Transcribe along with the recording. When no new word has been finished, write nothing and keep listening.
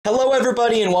Hello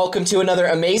everybody and welcome to another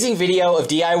amazing video of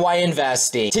DIY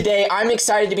investing. Today I'm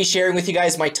excited to be sharing with you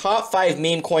guys my top 5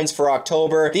 meme coins for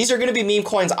October. These are going to be meme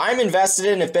coins I'm invested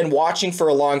in and have been watching for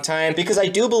a long time because I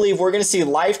do believe we're going to see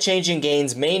life-changing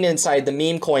gains made inside the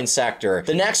meme coin sector.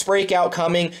 The next breakout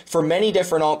coming for many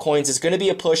different altcoins is going to be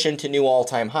a push into new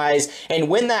all-time highs, and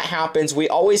when that happens we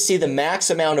always see the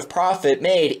max amount of profit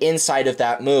made inside of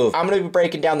that move. I'm going to be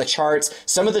breaking down the charts,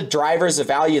 some of the drivers of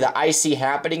value that I see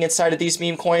happening inside of these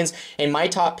meme coins, and my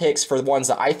top picks for the ones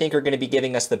that I think are going to be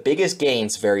giving us the biggest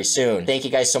gains very soon. Thank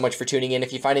you guys so much for tuning in.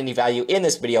 If you find any value in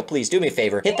this video, please do me a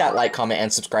favor, hit that like, comment,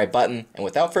 and subscribe button. And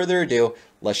without further ado,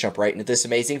 let's jump right into this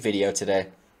amazing video today.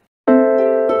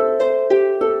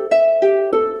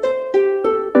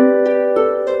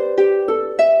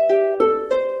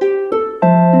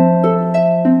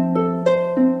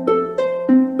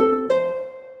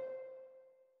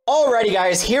 Alrighty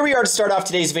guys, here we are to start off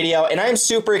today's video, and I'm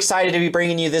super excited to be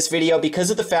bringing you this video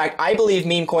because of the fact I believe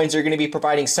meme coins are going to be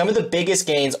providing some of the biggest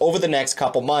gains over the next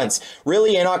couple months.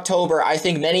 Really, in October, I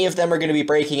think many of them are going to be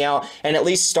breaking out and at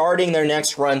least starting their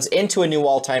next runs into a new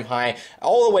all-time high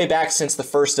all the way back since the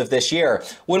first of this year.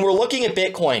 When we're looking at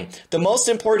Bitcoin, the most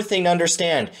important thing to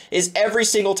understand is every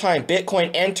single time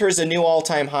Bitcoin enters a new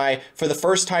all-time high for the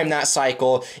first time that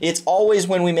cycle, it's always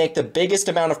when we make the biggest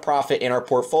amount of profit in our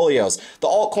portfolios. The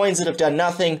altcoins that have done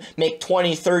nothing make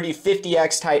 20, 30,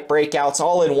 50x type breakouts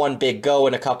all in one big go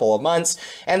in a couple of months,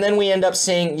 and then we end up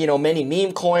seeing, many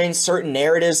meme coins, certain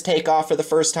narratives take off for the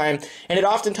first time, and it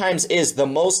oftentimes is the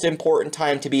most important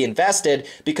time to be invested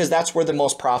because that's where the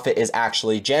most profit is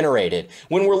actually generated.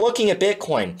 When we're looking at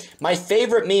Bitcoin, my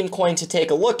favorite meme coin to take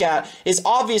a look at is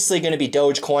obviously going to be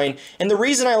Dogecoin, and the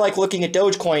reason I like looking at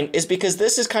Dogecoin is because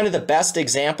this is kind of the best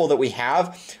example that we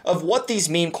have of what these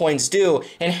meme coins do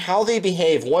and how they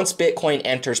behave once Bitcoin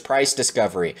enters price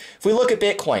discovery. If we look at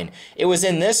Bitcoin, it was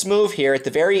in this move here at the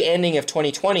very ending of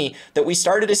 2020 that we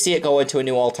started to see it go into a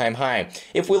new all-time high.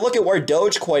 If we look at where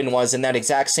Dogecoin was in that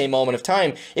exact same moment of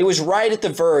time, it was right at the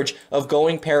verge of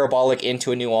going parabolic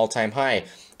into a new all-time high.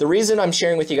 The reason I'm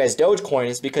sharing with you guys Dogecoin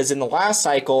is because in the last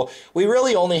cycle, we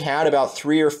really only had about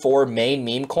 3 or 4 main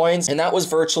meme coins, and that was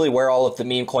virtually where all of the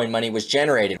meme coin money was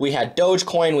generated. We had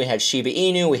Dogecoin, we had Shiba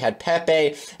Inu, we had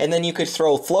Pepe, and then you could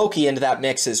throw Floki into that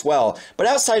mix as well. But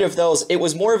outside of those, it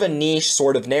was more of a niche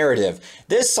sort of narrative.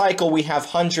 This cycle, we have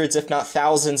hundreds, if not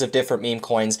thousands of different meme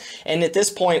coins, and at this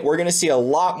point, we're going to see a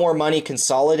lot more money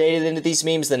consolidated into these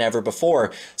memes than ever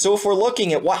before. So if we're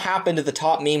looking at what happened to the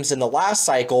top memes in the last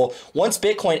cycle, once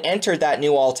Bitcoin entered that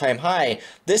new all-time high,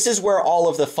 this is where all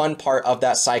of the fun part of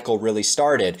that cycle really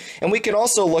started. And we can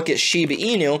also look at Shiba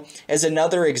Inu as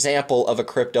another example of a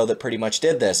crypto that pretty much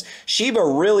did this. Shiba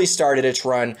really started its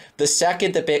run the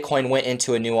second that Bitcoin went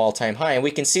into a new all-time high, and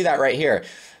we can see that right here.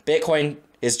 Bitcoin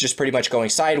is just pretty much going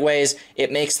sideways.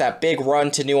 It makes that big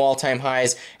run to new all-time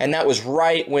highs, and that was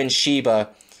right when Shiba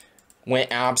went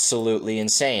absolutely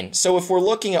insane. So if we're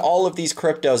looking at all of these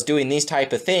cryptos doing these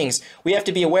type of things, we have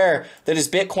to be aware that as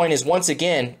Bitcoin is once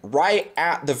again right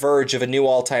at the verge of a new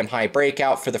all-time high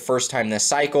breakout for the first time this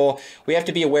cycle, we have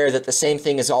to be aware that the same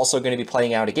thing is also going to be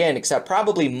playing out again, except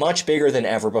probably much bigger than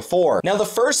ever before. Now, the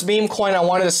first meme coin I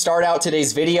wanted to start out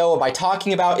today's video by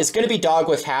talking about is going to be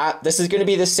DogWifHat. This is going to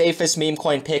be the safest meme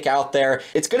coin pick out there.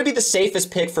 It's going to be the safest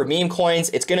pick for meme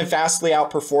coins. It's going to vastly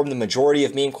outperform the majority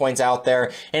of meme coins out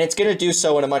there, and it's going to do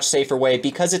so in a much safer way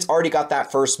because it's already got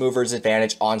that first mover's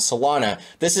advantage on Solana.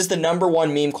 This is the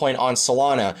 #1 meme coin on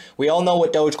Solana. We all know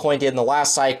what Dogecoin did in the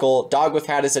last cycle.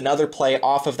 DogWifHat is another play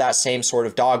off of that same sort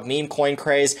of dog meme coin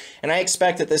craze, and I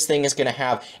expect that this thing is going to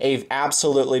have a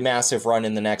absolutely massive run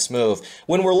in the next move.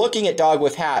 When we're looking at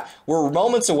DogWifHat, we're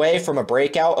moments away from a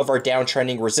breakout of our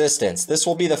downtrending resistance. This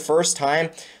will be the first time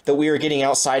that we are getting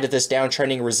outside of this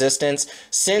downtrending resistance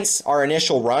since our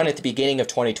initial run at the beginning of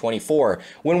 2024.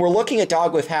 When we're looking at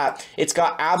DogWifHat, it's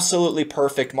got absolutely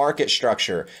perfect market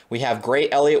structure. We have great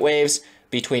Elliott waves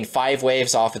between 5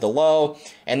 waves off of the low,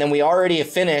 and then we already have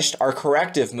finished our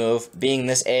corrective move being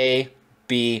this A,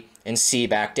 B, and C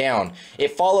back down.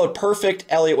 It followed perfect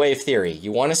Elliott wave theory.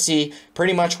 You want to see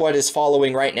pretty much what is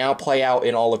following right now play out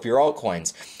in all of your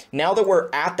altcoins. Now that we're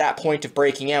at that point of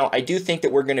breaking out, I do think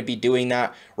that we're going to be doing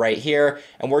that right here,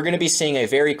 and we're going to be seeing a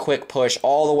very quick push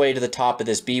all the way to the top of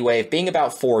this B wave, being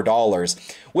about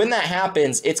 $4. When that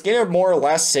happens, it's going to more or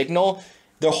less signal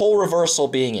the whole reversal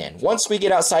being in. Once we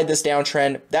get outside this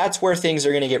downtrend, that's where things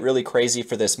are going to get really crazy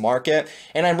for this market,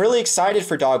 and I'm really excited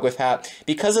for DogWifHat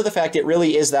because of the fact it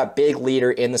really is that big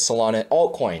leader in the Solana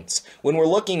altcoins. When we're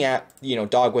looking at,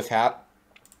 DogWifHat,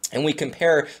 and we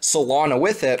compare Solana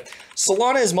with it,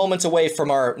 Solana is moments away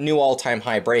from our new all-time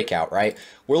high breakout, right?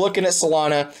 We're looking at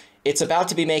Solana. It's about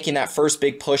to be making that first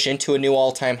big push into a new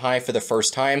all-time high for the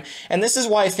first time. And this is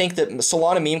why I think that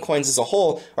Solana meme coins as a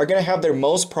whole are going to have their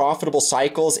most profitable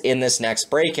cycles in this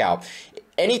next breakout.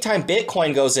 Anytime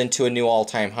Bitcoin goes into a new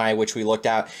all-time high, which we looked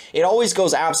at, it always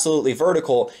goes absolutely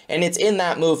vertical, and it's in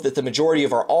that move that the majority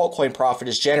of our altcoin profit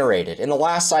is generated. In the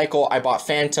last cycle, I bought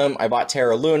Phantom, I bought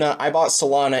Terra Luna, I bought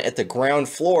Solana at the ground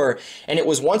floor, and it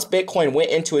was once Bitcoin went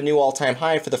into a new all-time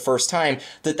high for the first time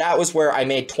that was where I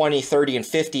made 20, 30, and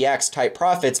 50x type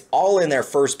profits, all in their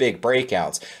first big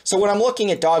breakouts. So when I'm looking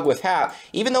at DogWifHat,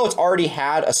 even though it's already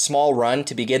had a small run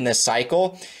to begin this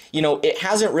cycle, you know, it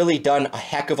hasn't really done a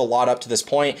heck of a lot up to this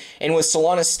point. And with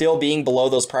Solana still being below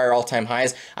those prior all-time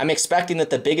highs, I'm expecting that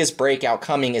the biggest breakout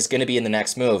coming is going to be in the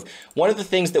next move. One of the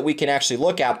things that we can actually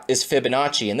look at is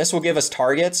Fibonacci, and this will give us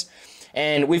targets.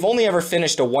 And we've only ever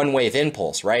finished a one-wave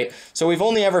impulse, right? So we've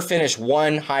only ever finished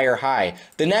one higher high.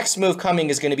 The next move coming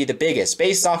is going to be the biggest.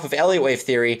 Based off of Elliott wave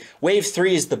theory, wave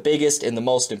 3 is the biggest and the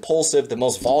most impulsive, the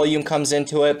most volume comes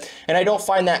into it. And I don't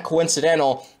find that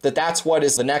coincidental that that's what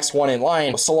is the next one in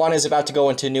line. Solana is about to go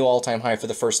into a new all-time high for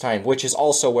the first time, which is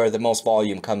also where the most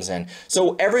volume comes in.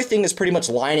 So everything is pretty much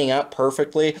lining up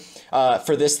perfectly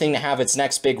for this thing to have its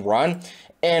next big run.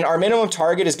 And our minimum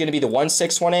target is going to be the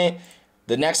 1618.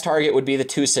 The next target would be the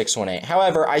 2618.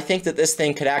 However, I think that this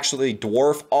thing could actually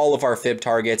dwarf all of our fib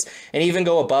targets and even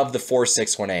go above the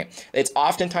 4618. It's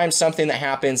oftentimes something that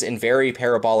happens in very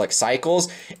parabolic cycles.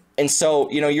 And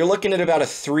so, you know, you're looking at about a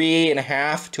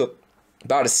 3.5 to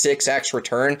about a 6x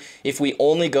return if we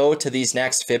only go to these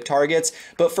next fib targets.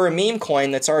 But for a meme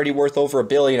coin that's already worth over $1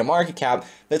 billion in market cap,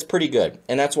 that's pretty good.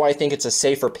 And that's why I think it's a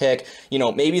safer pick. You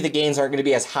know, maybe the gains aren't going to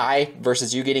be as high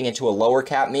versus you getting into a lower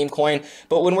cap meme coin.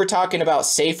 But when we're talking about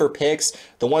safer picks,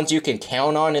 the ones you can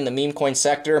count on in the meme coin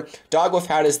sector,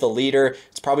 DogWifHat is the leader.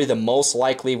 It's probably the most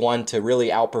likely one to really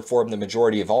outperform the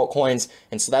majority of altcoins.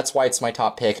 And so that's why it's my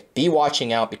top pick. Be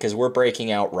watching out because we're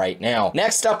breaking out right now.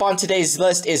 Next up on today's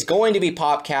list is going to be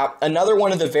Popcat, another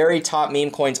one of the very top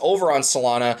meme coins over on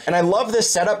Solana. And I love this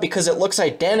setup because it looks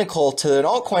identical to an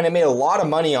altcoin I made a lot of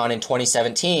money on in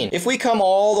 2017. If we come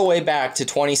all the way back to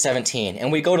 2017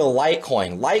 and we go to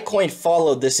Litecoin, Litecoin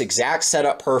followed this exact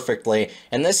setup perfectly,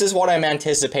 and this is what I'm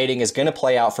anticipating is going to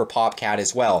play out for Popcat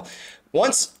as well.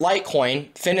 Once Litecoin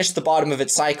finished the bottom of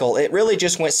its cycle, it really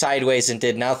just went sideways and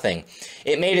did nothing.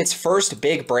 It made its first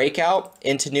big breakout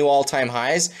into new all-time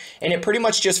highs, and it pretty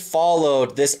much just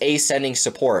followed this ascending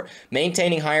support,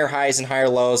 maintaining higher highs and higher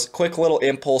lows, quick little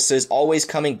impulses, always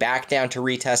coming back down to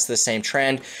retest the same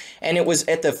trend. And it was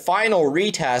at the final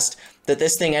retest that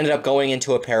this thing ended up going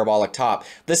into a parabolic top.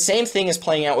 The same thing is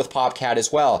playing out with Popcat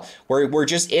as well, where we're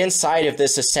just inside of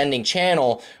this ascending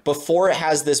channel before it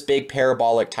has this big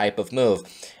parabolic type of move.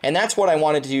 And that's what I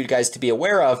wanted you guys to be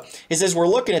aware of, is as we're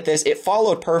looking at this, it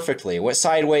followed perfectly. It went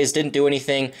sideways, didn't do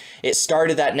anything. It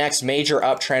started that next major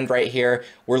uptrend right here.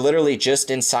 We're literally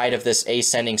just inside of this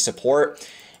ascending support.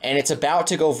 And it's about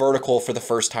to go vertical for the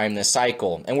first time this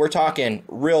cycle. And we're talking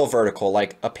real vertical,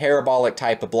 like a parabolic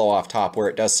type of blow off top where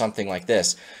it does something like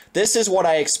this. This is what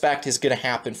I expect is going to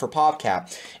happen for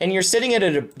Popcat. And you're sitting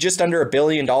at just under $1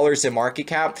 billion in market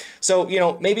cap. So, you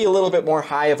know, maybe a little bit more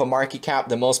high of a market cap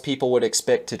than most people would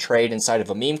expect to trade inside of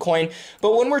a meme coin.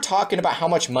 But when we're talking about how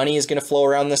much money is going to flow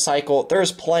around this cycle,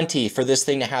 there's plenty for this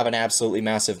thing to have an absolutely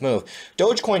massive move.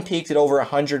 Dogecoin peaked at over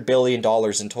 $100 billion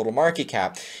in total market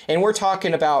cap. And we're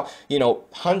talking about, you know,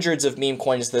 hundreds of meme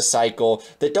coins this cycle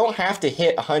that don't have to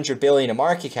hit 100 billion in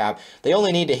market cap. They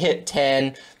only need to hit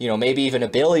 10, you know, maybe even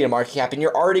 $1 billion market cap, and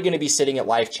you're already going to be sitting at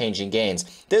life-changing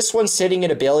gains. This one sitting at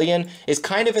 $1 billion is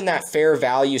kind of in that fair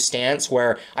value stance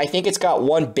where I think it's got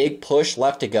one big push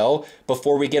left to go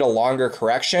before we get a longer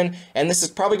correction, and this is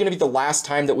probably going to be the last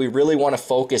time that we really want to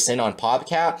focus in on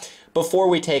Popcat before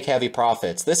we take heavy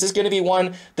profits. This is going to be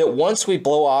one that once we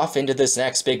blow off into this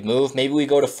next big move, maybe we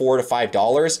go to $4 to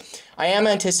 $5, I am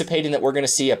anticipating that we're going to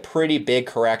see a pretty big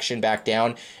correction back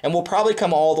down, and we'll probably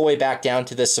come all the way back down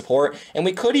to this support, and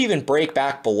we could even break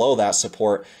back below that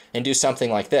support and do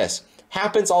something like this.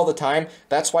 Happens all the time.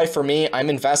 That's why for me, I'm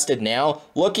invested now,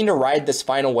 looking to ride this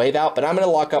final wave out, but I'm going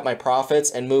to lock up my profits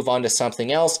and move on to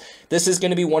something else. This is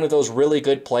going to be one of those really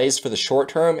good plays for the short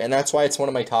term, and that's why it's one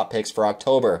of my top picks for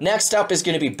October. Next up is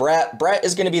going to be Brett. Brett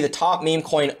is going to be the top meme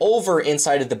coin over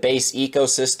inside of the Base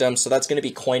ecosystem, so that's going to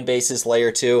be Coinbase's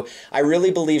layer 2. I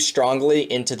really believe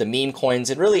strongly into the meme coins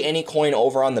and really any coin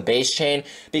over on the Base chain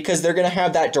because they're going to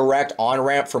have that direct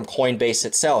on-ramp from Coinbase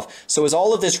itself. So as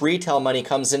all of this retail money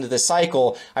comes into this cycle,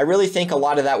 cycle, I really think a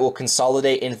lot of that will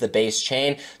consolidate into the base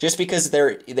chain just because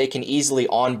they can easily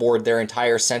onboard their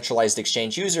entire centralized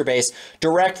exchange user base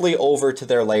directly over to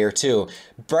their layer 2.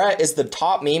 Brett is the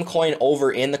top meme coin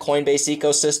over in the Coinbase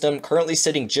ecosystem, currently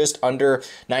sitting just under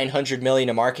 900 million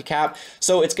in market cap.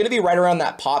 So it's going to be right around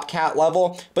that Popcat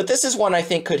level, but this is one I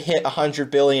think could hit 100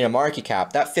 billion in market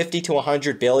cap. That 50 to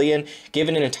 100 billion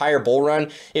given an entire bull run.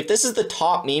 If this is the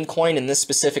top meme coin in this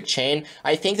specific chain,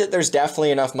 I think that there's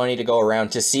definitely enough money to go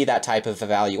around to see that type of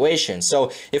evaluation.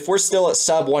 So if we're still at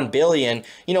sub 1 billion,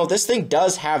 you know, this thing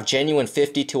does have genuine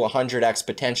 50 to 100x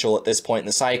potential at this point in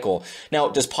the cycle. Now,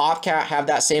 does Popcat have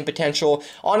that same potential?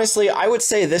 Honestly, I would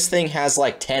say this thing has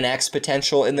like 10x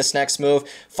potential in this next move,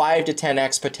 5 to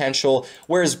 10x potential,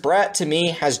 whereas Brett to me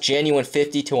has genuine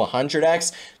 50 to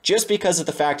 100x just because of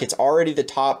the fact it's already the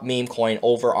top meme coin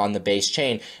over on the base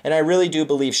chain. And I really do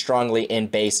believe strongly in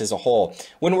base as a whole.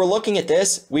 When we're looking at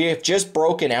this, we have just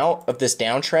broken out of this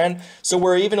downtrend, so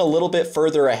we're even a little bit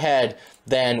further ahead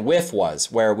than WIF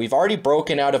was, where we've already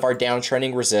broken out of our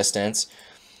downtrending resistance.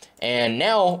 And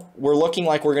now we're looking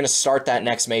like we're going to start that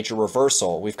next major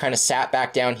reversal. We've kind of sat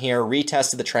back down here,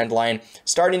 retested the trend line,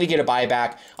 starting to get a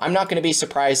buyback. I'm not going to be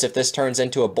surprised if this turns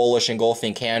into a bullish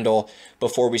engulfing candle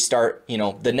before we start, you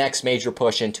know, the next major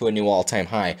push into a new all-time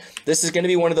high. This is going to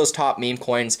be one of those top meme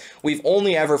coins. We've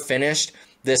only ever finished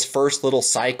this first little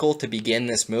cycle to begin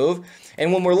this move.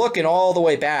 And when we're looking all the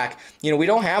way back, you know, we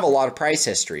don't have a lot of price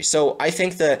history. So I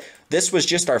think that this was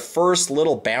just our first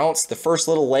little bounce, the first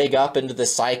little leg up into the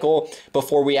cycle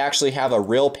before we actually have a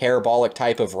real parabolic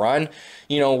type of run.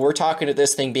 You know, we're talking to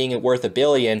this thing being worth $1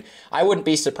 billion. I wouldn't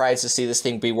be surprised to see this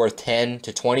thing be worth 10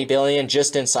 to 20 billion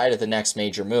just inside of the next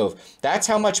major move. That's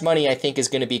how much money I think is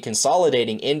going to be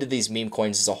consolidating into these meme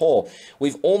coins as a whole.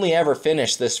 We've only ever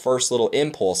finished this first little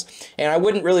impulse, and I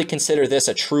wouldn't really consider this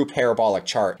a true parabolic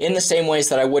chart in the same ways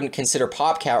that I wouldn't consider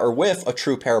Popcat or WIF a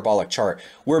true parabolic chart.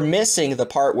 We're missing the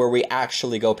part where we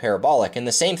actually go parabolic, and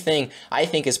the same thing I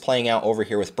think is playing out over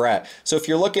here with Brett. So if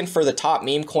you're looking for the top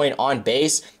meme coin on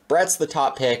base, Brett's the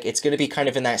top pick. It's going to be kind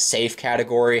of in that safe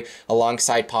category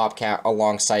alongside Popcat,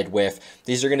 alongside WIF.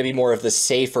 These are going to be more of the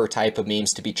safer type of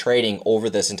memes to be trading over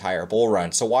this entire bull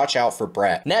run. So watch out for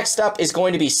Brett. Next up is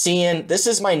going to be Seiyan. This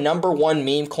is my #1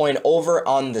 meme coin over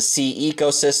on the C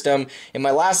ecosystem. In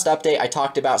my last update, I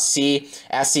talked about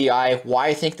SEI, why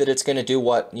I think that it's going to do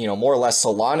what, you know, more or less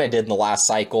Solana did in the last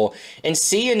cycle. And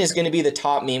Seiyan is going to be the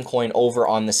top meme coin over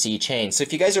on the C chain. So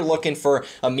if you guys are looking for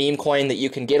a meme coin that you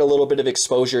can get a little bit of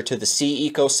exposure to the C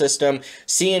ecosystem,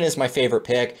 Seiyan is my favorite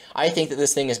pick. I think that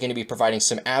this thing is going to be providing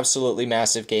some absolutely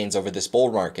massive gains over this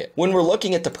bull market. When we're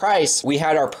looking at the price, we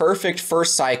had our perfect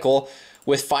first cycle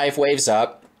with 5 waves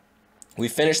up. We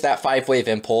finished that 5-wave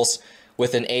impulse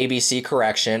with an ABC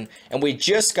correction, and we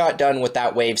just got done with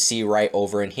that wave C right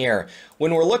over in here.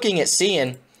 When we're looking at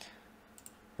Seiyan,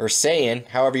 or Seiyan,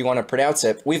 however you want to pronounce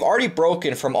it, we've already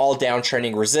broken from all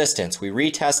downtrending resistance. We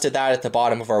retested that at the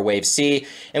bottom of our wave C,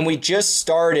 and we just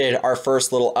started our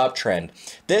first little uptrend.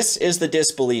 This is the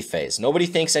disbelief phase. Nobody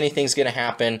thinks anything's going to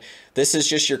happen. This is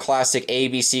just your classic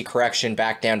ABC correction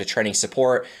back down to trending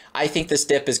support. I think this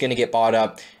dip is going to get bought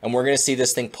up, and we're going to see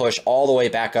this thing push all the way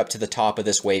back up to the top of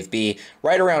this wave B,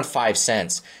 right around 5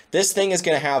 cents. This thing is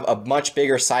going to have a much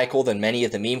bigger cycle than many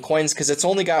of the meme coins because it's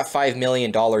only got $5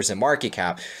 million in market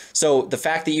cap. So the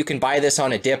fact that you can buy this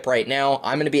on a dip right now,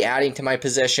 I'm going to be adding to my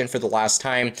position for the last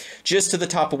time. Just to the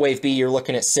top of wave B, you're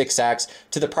looking at 6x.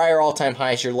 To the prior all-time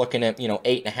highs, you're looking at, you know,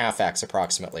 8.5x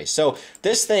approximately. So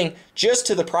this thing, just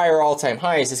to the prior all-time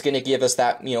highs, is going to give us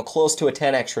that, you know, close to a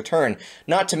 10x return.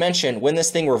 Not to mention, when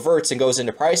this thing reverts and goes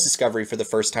into price discovery for the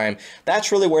first time,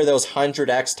 that's really where those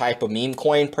 100x type of meme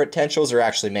coin potentials are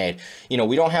actually made. You know,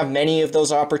 we don't have many of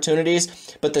those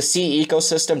opportunities, but the C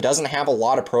ecosystem doesn't have a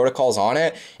lot of protocols on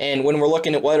it. And when we're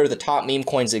looking at what are the top meme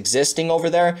coins existing over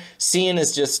there, Seiyan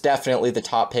is just definitely the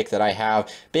top pick that I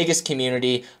have. Biggest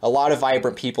community, a lot of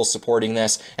vibrant people supporting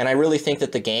this, and I really think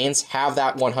that the gains have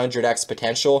that 100x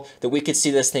potential, that we could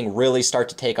see this thing really start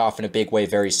to take off in a big way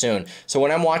very soon. So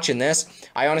when I'm watching this,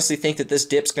 I honestly think that this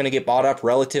dip's going to get bought up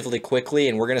relatively quickly,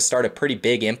 and we're going to start a pretty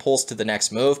big impulse to the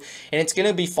next move, and it's going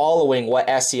to be following what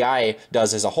SEI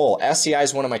does as a whole. SEI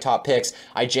is one of my top picks.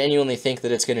 I genuinely think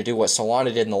that it's going to do what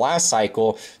Solana did in the last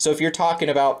cycle. So if you're talking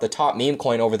about the top meme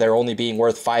coin over there only being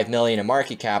worth 5 million in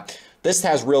market cap, this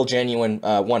has real genuine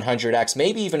 100x,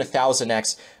 maybe even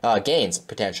 1000x gains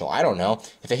potential. I don't know.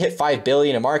 If it hit 5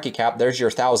 billion in market cap, there's your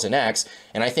 1000x,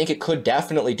 and I think it could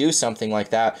definitely do something like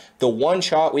that. The one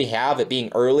shot we have at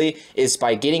being early is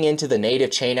by getting into the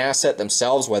native chain asset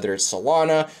themselves, whether it's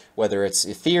Solana, whether it's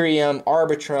Ethereum,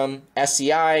 Arbitrum,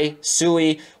 SEI,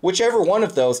 SUI, whichever one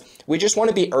of those. We just want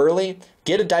to be early,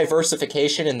 get a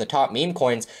diversification in the top meme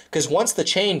coins, because once the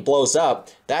chain blows up,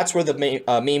 that's where the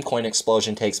meme coin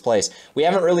explosion takes place. We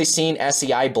haven't really seen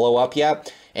SEI blow up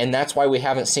yet, and that's why we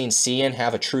haven't seen Seiyan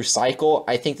have a true cycle.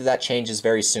 I think that that changes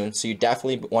very soon, so you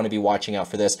definitely want to be watching out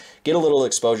for this. Get a little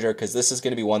exposure, because this is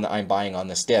going to be one that I'm buying on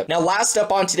this dip. Now, last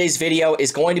up on today's video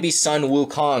is going to be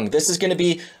SunWuKong. This is going to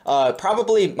be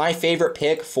probably my favorite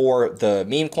pick for the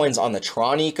meme coins on the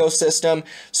Tron ecosystem.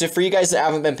 So for you guys that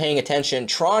haven't been paying attention,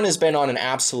 Tron has been on an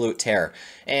absolute tear.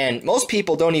 And most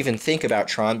people don't even think about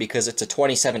Tron because it's a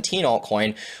 2017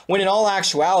 altcoin, when in all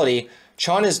actuality,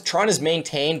 Tron is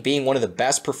maintained being one of the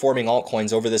best performing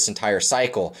altcoins over this entire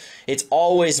cycle. It's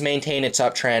always maintained its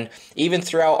uptrend. Even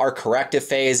throughout our corrective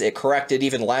phase, it corrected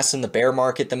even less in the bear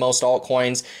market than most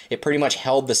altcoins. It pretty much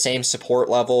held the same support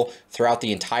level throughout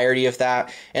the entirety of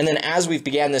that. And then as we've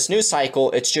began this new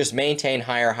cycle, it's just maintained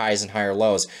higher highs and higher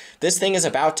lows. This thing is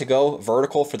about to go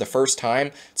vertical for the first time.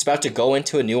 It's about to go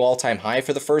into a new all-time high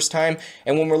for the first time.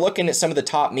 And when we're looking at some of the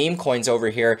top meme coins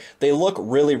over here, they look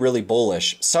really, really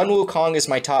bullish. SunWuKong is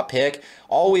my top pick.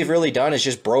 All we've really done is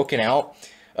just broken out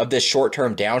of this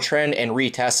short-term downtrend and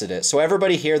retested it. So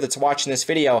everybody here that's watching this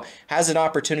video has an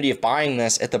opportunity of buying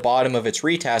this at the bottom of its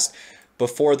retest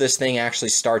before this thing actually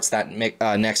starts that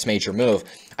next major move.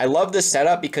 I love this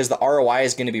setup because the ROI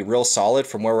is going to be real solid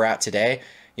from where we're at today.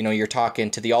 You know, you're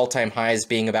talking to the all-time highs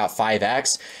being about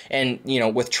 5x. And, you know,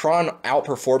 with Tron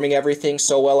outperforming everything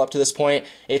so well up to this point,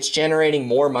 it's generating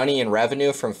more money and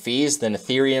revenue from fees than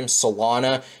Ethereum,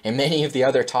 Solana, and many of the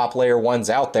other top layer ones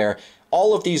out there.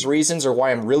 All of these reasons are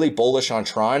why I'm really bullish on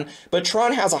Tron, but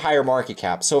Tron has a higher market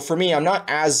cap. So for me, I'm not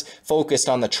as focused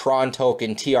on the Tron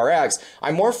token TRX.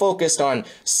 I'm more focused on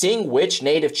seeing which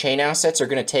native chain assets are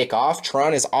going to take off.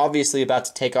 Tron is obviously about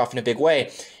to take off in a big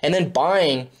way, and then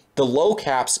buying the low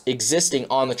caps existing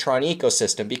on the Tron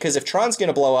ecosystem. Because if Tron's going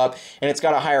to blow up and it's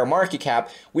got a higher market cap,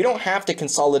 we don't have to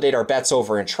consolidate our bets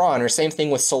over in Tron, or same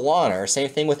thing with Solana, or same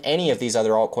thing with any of these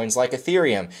other altcoins like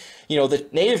Ethereum. You know, the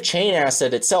native chain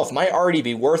asset itself might already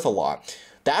be worth a lot.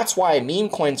 That's why meme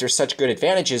coins are such good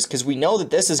advantages, because we know that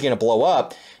this is going to blow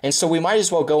up, and so we might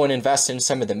as well go and invest in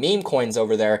some of the meme coins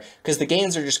over there, because the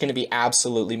gains are just going to be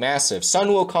absolutely massive.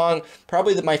 SunWuKong,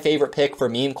 probably my favorite pick for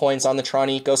meme coins on the Tron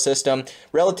ecosystem.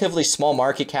 Relatively small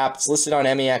market cap. It's listed on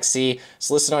MEXC. It's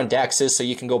listed on DEXs, so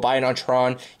you can go buy it on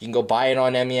Tron. You can go buy it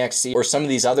on MEXC or some of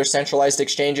these other centralized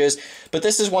exchanges. But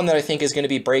this is one that I think is going to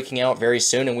be breaking out very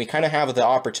soon, and we kind of have the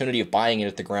opportunity of buying it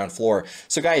at the ground floor.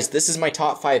 So guys, this is my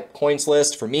top 5 coins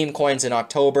list for meme coins in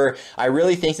October. I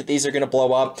really think that these are going to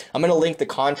blow up. I'm going to link the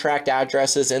contract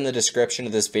addresses in the description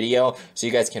of this video so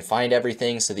you guys can find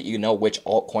everything so that you know which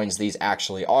altcoins these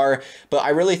actually are. But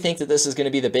I really think that this is going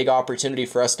to be the big opportunity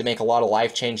for us to make a lot of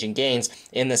life-changing gains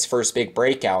in this first big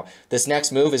breakout. This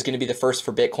next move is going to be the first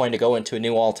for Bitcoin to go into a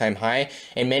new all-time high,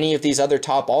 and many of these other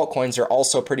top altcoins are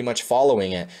also pretty much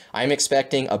following it. I'm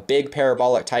expecting a big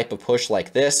parabolic type of push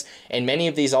like this, and many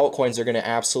of these altcoins are going to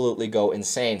absolutely go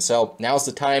insane. So now's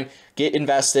the time. Get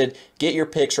invested, get your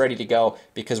picks ready to go,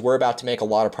 because we're about to make a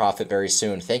lot of profit very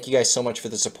soon. Thank you guys so much for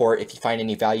the support. If you find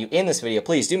any value in this video,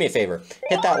 please do me a favor,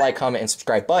 hit that like, comment, and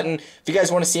subscribe button. If you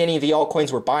guys want to see any of the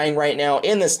altcoins we're buying right now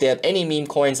in this dip, any meme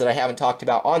coins that I haven't talked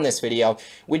about on this video,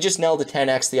 we just nailed a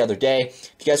 10x the other day.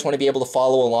 If you guys want to be able to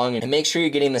follow along and make sure you're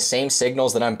getting the same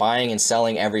signals that I'm buying and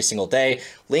selling every single day,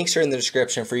 links are in the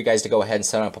description for you guys to go ahead and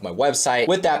sign up on my website.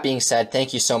 With that being said,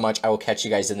 thank you so much. I will catch you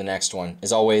guys in the next one.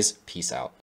 As always, peace out.